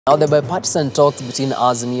Now, the bipartisan talks between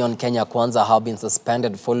Azimio and Kenya Kwanza have been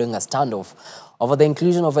suspended following a standoff over the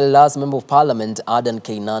inclusion of a last Member of Parliament, Adan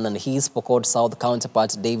Kainan, and his Pokot South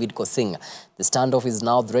counterpart, David Kosing. The standoff is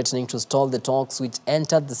now threatening to stall the talks, which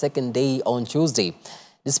entered the second day on Tuesday.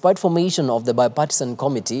 Despite formation of the bipartisan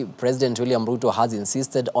committee, President William Ruto has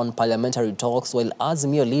insisted on parliamentary talks, while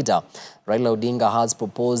Azimio leader Raila Odinga has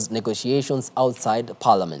proposed negotiations outside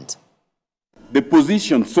Parliament. The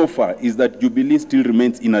position so far is that Jubilee still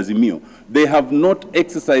remains in Azimio. They have not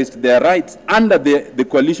exercised their rights under the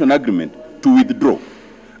coalition agreement to withdraw.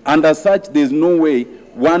 And as such, there's no way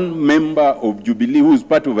one member of Jubilee who is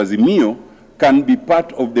part of Azimio can be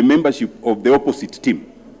part of the membership of the opposite team.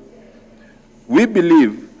 We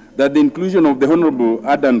believe that the inclusion of the Honorable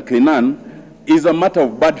Adan Kainan is a matter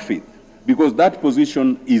of bad faith, because that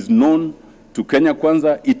position is known to Kenya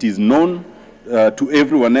Kwanza, it is known to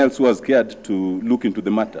everyone else who has cared to look into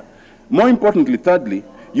the matter. More importantly, thirdly,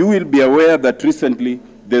 you will be aware that recently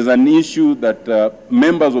there's an issue that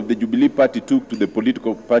members of the Jubilee Party took to the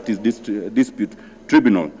Political Parties Dispute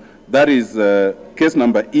Tribunal. That is case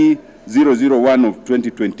number E001 of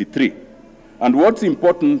 2023. And what's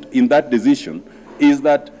important in that decision is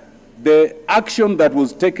that the action that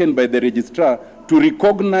was taken by the registrar to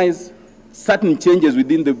recognize certain changes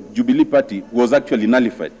within the Jubilee Party was actually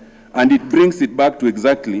nullified. And it brings it back to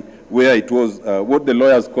exactly where it was, what the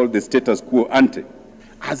lawyers call the status quo ante.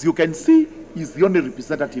 As you can see, he's the only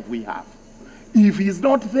representative we have. If he's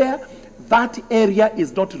not there, that area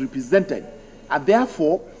is not represented. And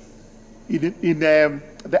therefore, in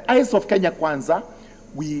the eyes of Kenya Kwanza,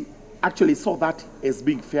 we actually saw that as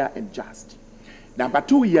being fair and just. Number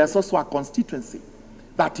two, he has also a constituency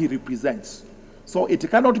that he represents. So it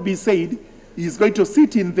cannot be said he's going to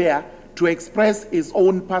sit in there to express his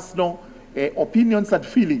own personal opinions and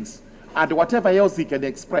feelings and whatever else he can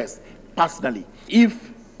express personally.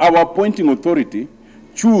 If our appointing authority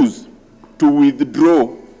choose to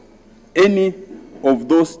withdraw any of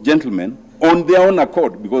those gentlemen on their own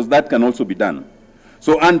accord, because that can also be done.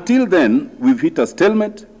 So until then, we've hit a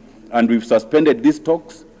stalemate and we've suspended these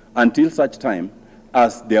talks until such time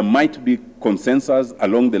as there might be consensus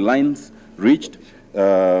along the lines reached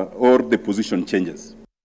or the position changes.